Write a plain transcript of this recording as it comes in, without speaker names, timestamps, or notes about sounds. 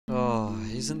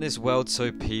Isn't this world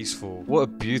so peaceful? What a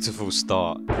beautiful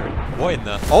start. What in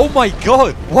the... Oh my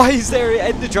god! Why is there an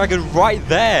ender dragon right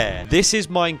there? This is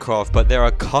Minecraft, but there are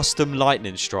custom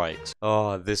lightning strikes.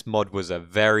 Oh, this mod was a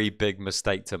very big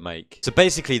mistake to make. So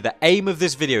basically, the aim of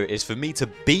this video is for me to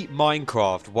beat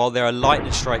Minecraft while there are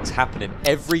lightning strikes happening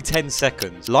every 10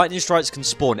 seconds. Lightning strikes can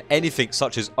spawn anything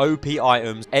such as OP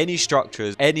items, any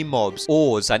structures, any mobs,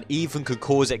 ores, and even could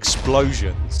cause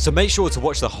explosions. So make sure to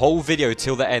watch the whole video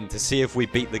till the end to see if we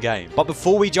beat the game. But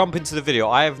before we jump into the video,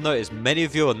 I have noticed many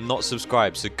of you are not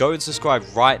subscribed, so go and subscribe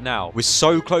right now. We're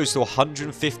so close to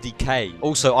 150k.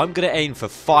 Also, I'm gonna aim for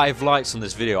 5 likes on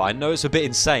this video. I know it's a bit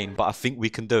insane, but I think we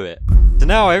can do it. So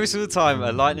now, every single time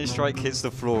a lightning strike hits the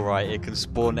floor, right, it can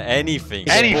spawn anything.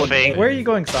 Anything. Where are you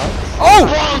going, Sal? Oh!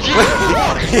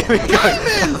 Here we go.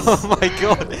 Oh my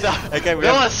god. Okay, we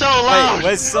That was so loud. Wait,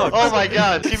 where's Socks? Oh my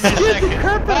god. Give me a second.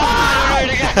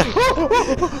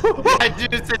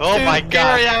 Oh my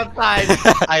god. Outside.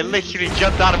 I literally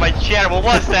jumped out of my chair. What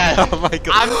was that? Oh my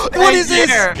god. What is this?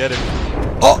 Get him.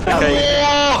 Oh, okay.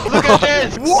 Whoa, look at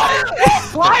this. What is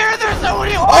this? Why are there so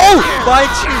many holes Oh, here? behind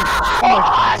you.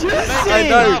 I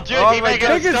know. Joocie, Oh my make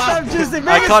it god. stop.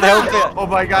 I can't help it. Oh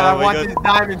my god, Oh I my want god. these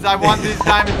diamonds. I want these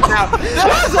diamonds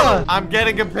now. I'm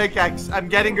getting a pickaxe. I'm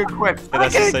getting equipped. Yeah,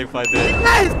 that's the safe idea.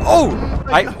 Oh!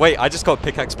 Wait, I just got a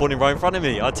pickaxe spawning right in front of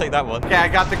me. I'll take that one. Okay, I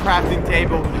got the crafting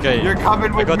table. Okay. You're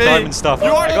coming with I got me. diamond stuff. You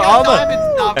already I got got armor.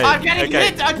 diamond stuff. Hey, I'm getting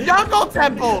okay. hit. A jungle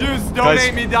temple. Dudes,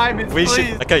 donate me diamonds, We please.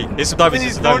 should... Okay, here's some diamonds.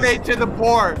 Please Here's some diamonds. donate to the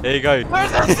poor. There you go.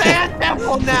 There's a sand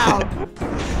temple now.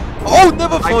 Oh,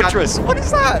 Nether got- Fortress. What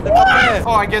is that?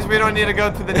 Oh, I guess we don't need to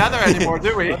go to the nether anymore,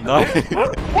 do we? No.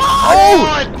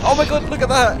 Oh! Oh my god, look at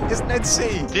that. It's Ned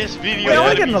Sea. This video Wait, am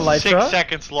I is getting a gonna be 6 elytra?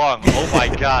 seconds long. Oh my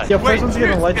god. Yeah, first one's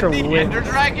getting a Dude, elytra can the win. Ender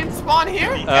Dragon spawn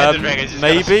here? Ender Dragon is just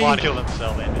maybe. gonna spawn kill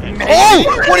himself in. Oh!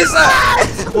 What is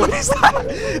that? What is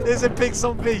that? There's a big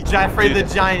zombie. Jeffrey the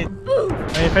Giant. I mean,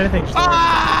 if anything, just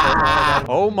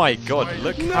Oh my god,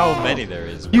 look how many there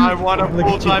is. I want a Look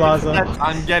full at you, diamond Blaza. set.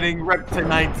 I'm getting ripped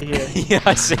tonight. Yeah,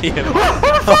 I see him.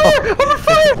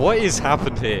 What is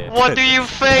happened here? What do you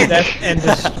think? death and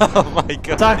destruction. Oh my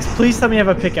god. Docs, please tell me you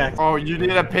have a pickaxe. Oh, you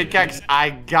need a pickaxe? I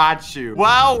got you.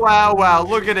 Wow, wow, wow.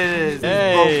 Look at it.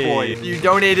 Hey. Boy. You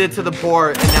donated to the poor,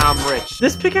 and now I'm rich.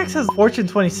 This pickaxe has Fortune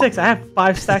 26. I have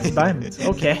 5 stacks of diamonds.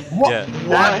 Okay. Yeah.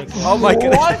 What? Oh my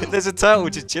god. What? There's a turtle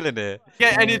just chilling here.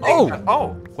 Get anything?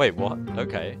 Oh. Wait, what?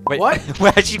 Okay. Wait. What?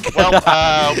 Where'd you go?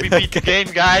 Well, we beat the game,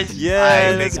 guys. Yeah,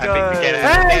 I let's think go. we get it.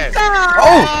 Hey,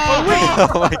 Oh!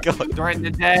 Oh my god. During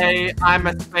the day, I'm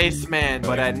a spaceman,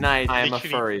 but at night, I'm a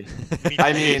furry.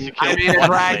 I mean a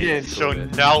dragon. So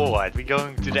now what? We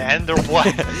going to the end or what?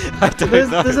 I don't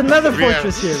know. There's another We are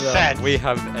fortress here, though. set. We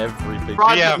have everything.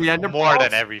 Right. We have The Ender more Pearls?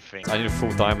 than everything. I need a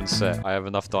full diamond set. I have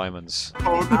enough diamonds.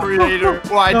 Oh, creator,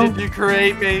 why No. did you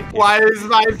create me? Why is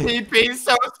my PP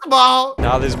so small?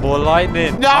 Now there's more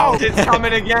lightning. No, it's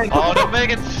coming again. Oh, no,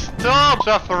 Megan, stop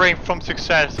suffering from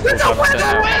success. It's a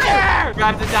winner!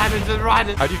 Grab the diamonds and ride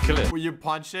it. How do you kill it? Will you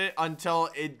punch it until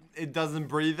it doesn't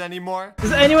breathe anymore?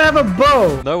 Does anyone have a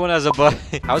bow? No one has a bow.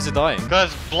 How's it dying?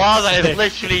 Because Blaza is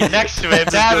literally next to him,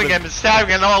 stabbing him and stabbing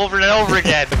him over and over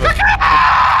again.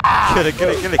 Kill it, kill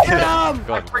it, kill it, kill it. I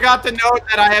God. forgot to note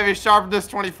that I have a sharpness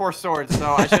 24 sword,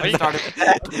 so I should have started with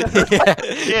that.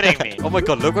 Kidding me. Oh my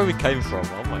god, look where we came from.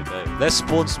 Oh my god. Let's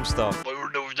spawn some stuff. I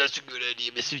don't know if that's a good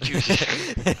idea, Mr. Joocie.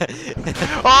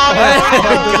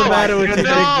 Doesn't matter with your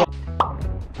no. big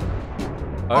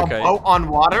Okay. A boat on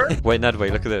water? Wait, Nedway,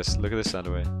 look at this. Look at this,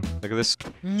 Nedway. Look at this.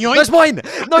 That's mine!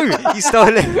 No! You stole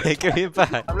it. Give me it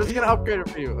back. I'm just gonna upgrade it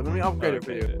for you. Let me upgrade it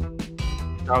for you.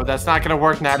 No, that's not gonna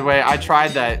work, Nadway. I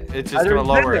tried that. It's just gonna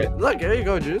lower it. Look, there you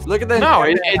go, Juice. Look at that. No,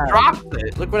 it drops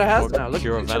it. Look what it has now. Look.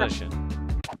 Cure vanishing.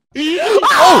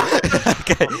 Oh!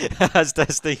 Okay, I was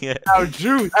testing it. Now,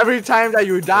 Juice. Every time that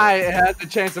you die, it has a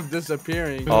chance of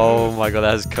disappearing. Oh my god,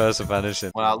 that has curse of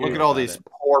vanishing. Wow, look at all these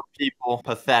poor people.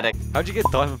 Pathetic. How'd you get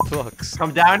diamond blocks?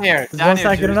 Come down here. Is Down one here,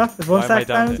 stack good Juice. enough? Is one Why am I stack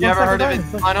down diamonds? You One ever stack heard of a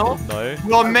diamonds? tunnel? No.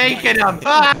 We're making them.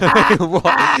 What?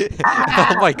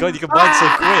 Oh my god, you can mine so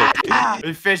quick.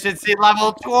 Efficiency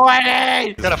level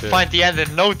 20. Gotta find the end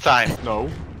in no time. No.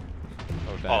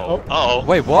 Oh. Uh-oh.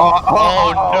 Wait, what?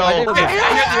 Oh, I no.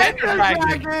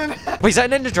 didn't know. Wait, is that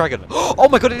an ender dragon? Oh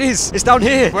my god, it is! It's down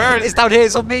here! Where is It's down here,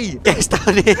 it's on me! It's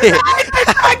down here!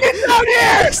 Dragon's down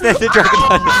here. It's the ender dragon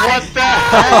down here! What the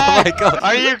Oh heck? my god!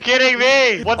 Are you kidding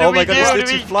me? What do Oh we my god, do? it's Do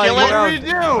literally we flying kill What it? around. do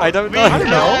we do? I don't We know.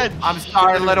 kill it. I'm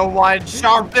sorry, little one.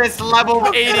 Sharpest level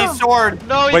 80 sword.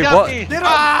 No, he Wait, got what? me.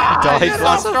 Ah, died. he's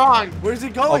so strong. Where's he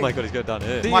going? Oh my god, he's going down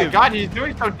here. Oh my god, he's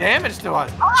doing so damage to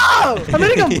us. I'm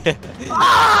hitting him! Yeah.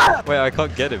 Wait, I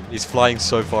can't get him. He's flying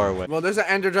so far away. Well, there's an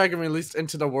Ender Dragon released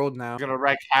into the world now. We're gonna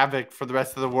wreak havoc for the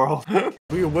rest of the world.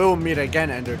 We will meet again,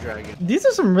 Ender Dragon. These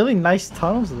are some really nice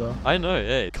tunnels, though. I know,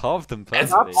 yeah. Carved them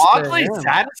It's perfectly. oddly Yeah.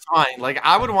 satisfying. Like,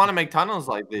 I would want to make tunnels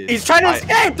like these. He's trying to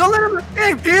escape. Don't let him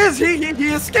escape. He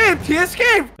escaped. He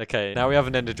escaped. Okay, now we have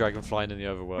an ender dragon flying in the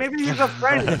overworld. Maybe he's a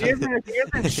friend. He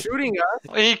isn't shooting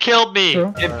us. He killed me.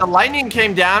 True. If the lightning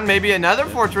came down, maybe another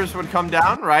fortress would come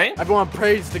down, right? Everyone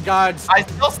praise the gods. I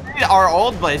still see our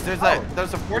old place. There's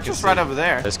a fortress right over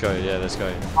there. Let's go, yeah, let's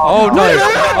go. Oh, no!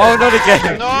 Oh, not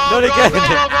again! No, Not go, again!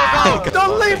 go, go, go.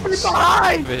 Don't leave me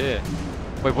behind. Over here.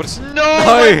 Wait, what is...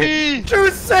 No, me.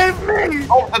 Joocie, save me.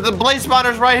 Oh, the blaze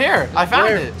spawner's right here. I found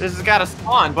Where? it. This has got to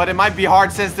spawn, but it might be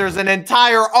hard since there's an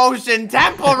entire ocean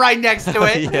temple right next to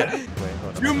it. yeah. Wait,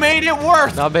 hold on. You made it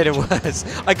worse. No, I made it worse.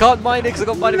 I can't mine it because I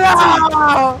got mine.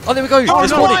 No. Oh, there we go. Oh,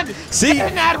 There's no. one. See?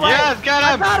 In that way. Yes, get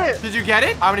I him. got it. Did you get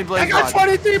it? How many blaze I got rods?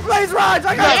 23 blaze rods.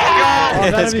 I got Let's Oh,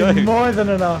 Yeah, let's that'd be go. more than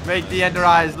enough. Make the ender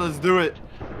eyes. Let's do it.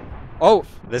 Oh,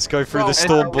 let's go through the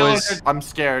storm, boys. I'm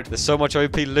scared. There's so much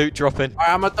OP loot dropping. All right,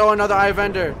 I'm gonna throw another eye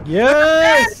vendor.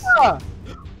 Yes!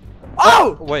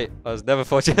 Oh! Wait, I was never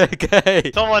thought you.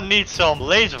 Okay. Someone needs some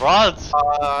blaze rods.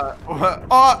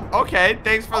 Oh, okay.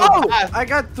 Thanks for the Oh! pass. I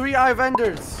got 3 eye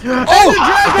vendors. Oh! Oh,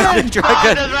 Dragon! the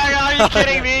dragon, are you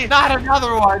kidding me? Not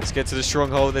another one. Let's get to the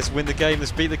stronghold. Let's win the game.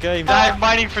 Let's beat the game. I'm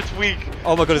mining for tweak.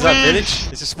 Oh my god, is that a Please. village?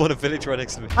 There's just spawned a village right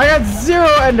next to me. I got 0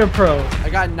 ender pearls. I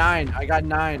got 9. I got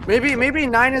 9. Maybe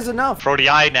 9 is enough. Throw the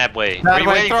eye that way. What are That you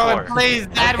way, waiting throw for? it, please.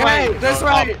 That Okay, way. this Go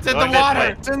way. up. It's in Go the this water.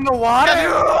 way. It's in the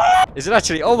water. Is it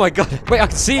actually? Oh my god. Wait, I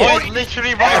can see Oh, it. it's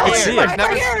literally I right can see here. it. It's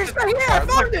right here. It's right here. I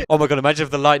found it. Oh my god, imagine if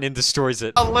the lightning destroys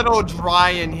it. A little dry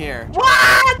in here.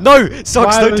 No!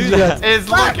 Socks, Why don't would do you that. It's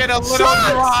looking a little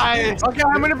dry. Okay,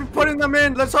 I'm gonna be putting them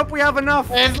in. Let's hope we have enough.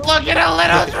 It's looking a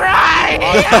little dry.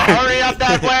 Hurry up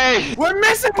that way. We're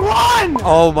missing one.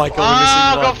 Oh my god, Oh, we're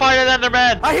missing go one. find an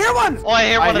Enderman. I hear one. Oh, I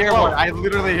hear I one as hear well. one. I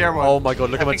literally hear one. Oh my god,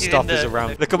 look how I much think stuff in is the-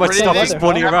 around. Look how much Where do you stuff is think?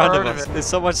 spawning I've around heard of of us. it. There's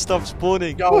so much stuff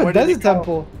spawning. Yo, Ooh, where did desert it go?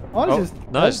 temple. Oh, Oh, just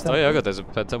nice. desert Oh yeah, I temple. got there's a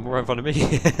pet temple right in front of me.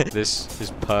 This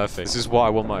is perfect. This is what I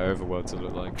want my overworld to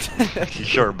look like. You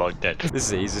sure about that? This is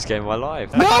the easiest game of my life.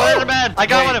 I got Enderman. I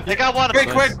got Wait. one. I got one. Quick,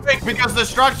 quick, because the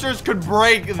structures could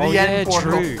break the Oh, yeah, end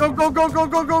portal. true. Go, go, go, go,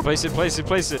 go, go. Place it, place it,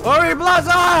 place it. Hurry,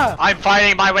 Blaza. I'm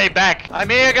fighting my way back. I'm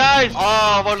here, guys.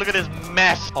 Oh, well, look at this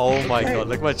mess. Oh my god,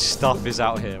 look how much stuff is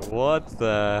out here. What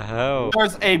the hell?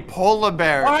 There's a polar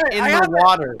bear All right, in I the have it.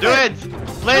 water. Do it.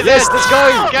 Blaze Yes, it. let's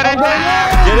go. Get in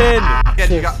there. Get in. Get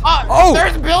you go. Oh!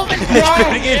 There's buildings. It's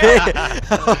putting it here.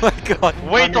 Oh my god.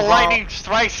 Wait, the Wonderful. lightning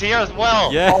strikes here as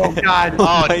well. Yeah. Oh god.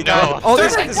 Oh, my no. God. Oh,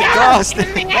 there's a ghast.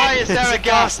 Why is there a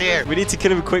gas here? We need to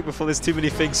kill him quick before there's too many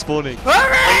things spawning.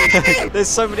 Hurry. There's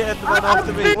so many Endermen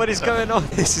after me. What is going on?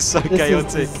 This is so This is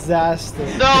chaotic. disaster.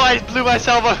 No, I blew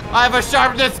myself up. I have a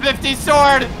sharpness 50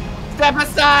 sword. Step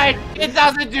aside. It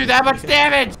doesn't do that much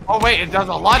damage. Oh wait, it does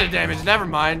a lot of damage. Never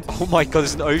mind. Oh my god,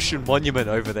 there's an ocean monument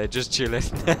over there just chilling.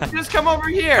 Just come over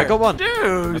here. I got one.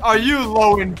 Dude, are you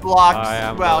low in blocks? I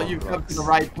am Well, low in you've come blocks. to the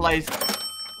right place.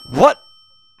 What?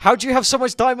 How do you have so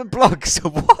much diamond blocks?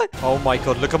 What? Oh my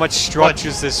god, look how much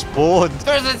structures there's spawned.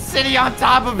 There's a city on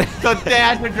top of the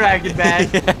Ender Dragon, man.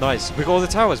 Yeah, nice. We got all the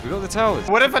towers. We got all the towers.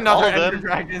 What if another All of Ender them?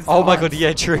 Dragon Oh my spawns? god,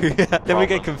 yeah, true. Then we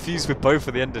get confused with both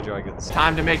of the Ender Dragons.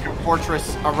 Time to make a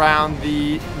fortress around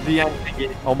the end gate.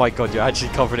 Oh my god, you're actually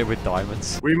covering it with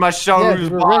diamonds. We must show Yeah, who's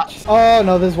 'cause we're boss. rich. Oh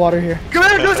no, there's water here. Come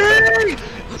here, Joocie.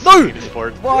 No!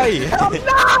 Sport. Why?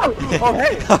 Oh,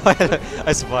 hey.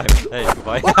 I survived. Hey,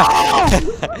 goodbye.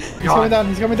 He's coming down.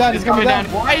 He's coming down. He's coming down.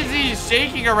 Why is he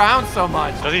shaking around so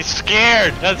much? Because he's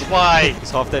scared. That's why. He's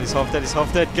half dead, he's half dead, he's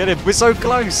half dead. Get him. We're so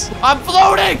close. I'm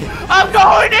floating! I'm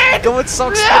going in! Go on,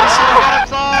 Socks. Get him,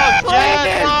 Son. Blade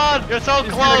Yes, it. Son. You're so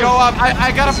He's close. gonna go up.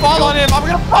 I gotta fall on him. I'm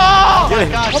gonna fall! Get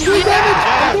him. Gosh. I'm doing damage.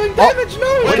 I'm doing damage.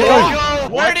 No. Where'd he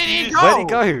go? Where did he go? Where'd he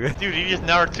go? Dude, he just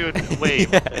never took it away. Yeah,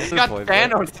 He that's got the point, bro.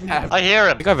 Thanos snapped. I hear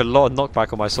I him. think I have a lot of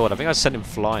knockback on my sword. I think I sent him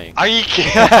flying. Are you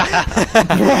kidding?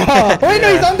 Oh, wait,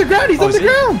 no, he's on the ground. He's Oh, on is the he?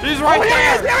 ground. He's right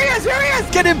there! Here he is. Here he is.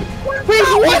 Get him! Wait, He's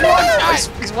what? one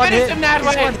shot! He's one Finish hit. him that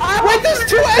He's way! one- Wait, there's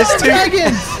 2 There's Ender 2.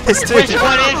 Dragons. There's 2. Which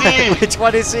one is he? Which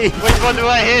one is he? Which one do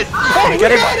I hit? Oh,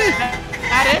 Get we him. got it.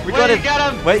 At it? We Wait, got you him.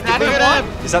 got him. Wait, Look did we- at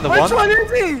him. Is that the Which one? one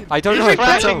is he? I don't He's know. I can't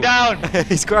crashing tell. down.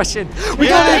 He's crashing. We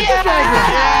Yeah. got him.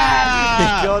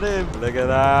 Yeah. We got him. Look at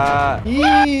that.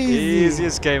 Easy.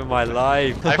 Easiest game of my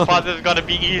life. I thought this was gonna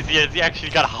be easier. It actually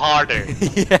got harder.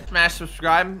 Yeah. Smash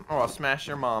subscribe or I'll smash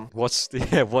your mom. What's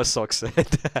Socks said?